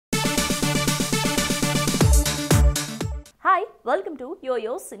Welcome to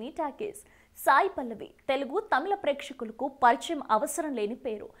YOYO Cine Talkies. Sai Pallavi, Telugu, Tamil ప్రేక్షకులకు పరిచయం అవసరం లేని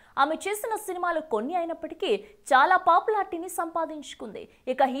పేరు. ఆమె చేసిన సినిమాలు కొన్ని అయినప్పటికీ చాలా పాపులారిటీని సంపాదించుకుంది.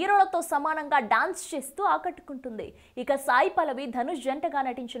 ఇక హీరోలతో సమానంగా డాన్స్ చేస్తూ ఆకట్టుకుంటుంది. ఇక సాయి పల్లవి ధనుష్ జంటగా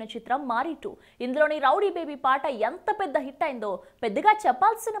నటించిన చిత్రం మారీ 2. ఇందులోని రౌడీ బేబీ పాట ఎంత పెద్ద హిట్ అయిందో పెద్దగా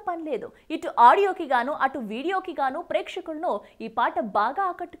చెప్పాల్సిన పని లేదు. ఇటు ఆడియోకి గాను అటు వీడియోకి గాను ప్రేక్షకులను ఈ పాట బాగా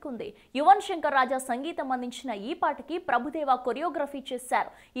ఆకట్టుకుంది. యువన్ శంకర్ రాజా సంగీతం అందించిన ఈ పాటకి ప్రభుదేవ కొరియోగ్రఫీ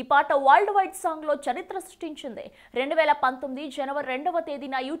చేశారు. ఈ పాట వరల్డ్ వైడ్ సాంగ్ లో చరిత్ర సృష్టించింది. 2019 జనవరి 2వ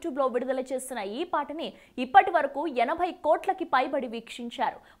తేదీన యూట్యూబ్ లో విడుదల చేసిన ఈ పాటని ఇప్పటి వరకు 80 కోట్లకి పైబడి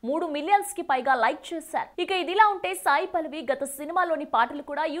వీక్షించారు. 3 మిలియన్స్ కి పైగా లైక్ చేశారు. ఇక ఇదిలా ఉంటే సాయి పల్లవి గత సినిమాలోని పాటలు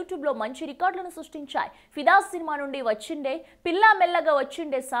కూడా యూట్యూబ్ లో మంచి రికార్డులను సృష్టించాయి. ఫిదా సినిమా నుండి వచ్చిండే పిల్లా మెల్లగా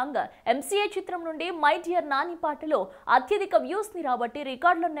వచ్చిండే సాంగ్, ఎంసీఏ చిత్రం నుండి మై డియర్ నాని పాటలు అత్యధిక వ్యూస్ ని రాబట్టి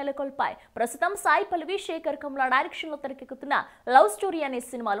రికార్డులను నెలకొల్పాయి. ప్రస్తుతం సాయి పల్లవి శేఖర్ కమ్లా డైరెక్షన్ లో తెరకెక్కుతున్న లవ్ స్టోరీ అనే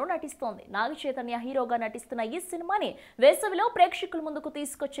సినిమాలో నటిస్తోంది. నాగ చైతన్య హీరోగా నటిస్తున్న ఈ సినిమాని వేసవిలో ప్రేక్షకుల ముందుకు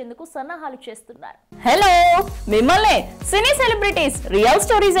తీసుకొచ్చేందుకు సన్నాహాలు చేస్తున్నారు. హలో, మిమ్మల్ని సినీ సెలబ్రిటీస్ రియల్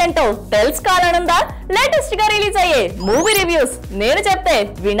స్టోరీస్ ఏంటో తెలుసుకోవాలనుందా? లేటెస్ట్ గా రిలీజ్ అయ్యే మూవీ రివ్యూస్ నేను చెప్తే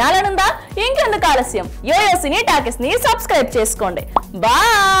వినాలనుందా? ఇంకెందుకు ఆలస్యం, YOYO Cine Talkies ని సబ్స్క్రైబ్ చేసుకోండి.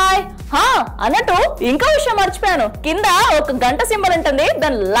 బాయ్. అన్నట్టు ఇంకో విషయం మర్చిపోయాను, కింద ఒక గంట సింబల్ ఉంటుంది,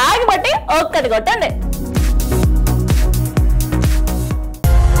 దాన్ని లాగి బట్టి ఒక్కటి కొట్టండి.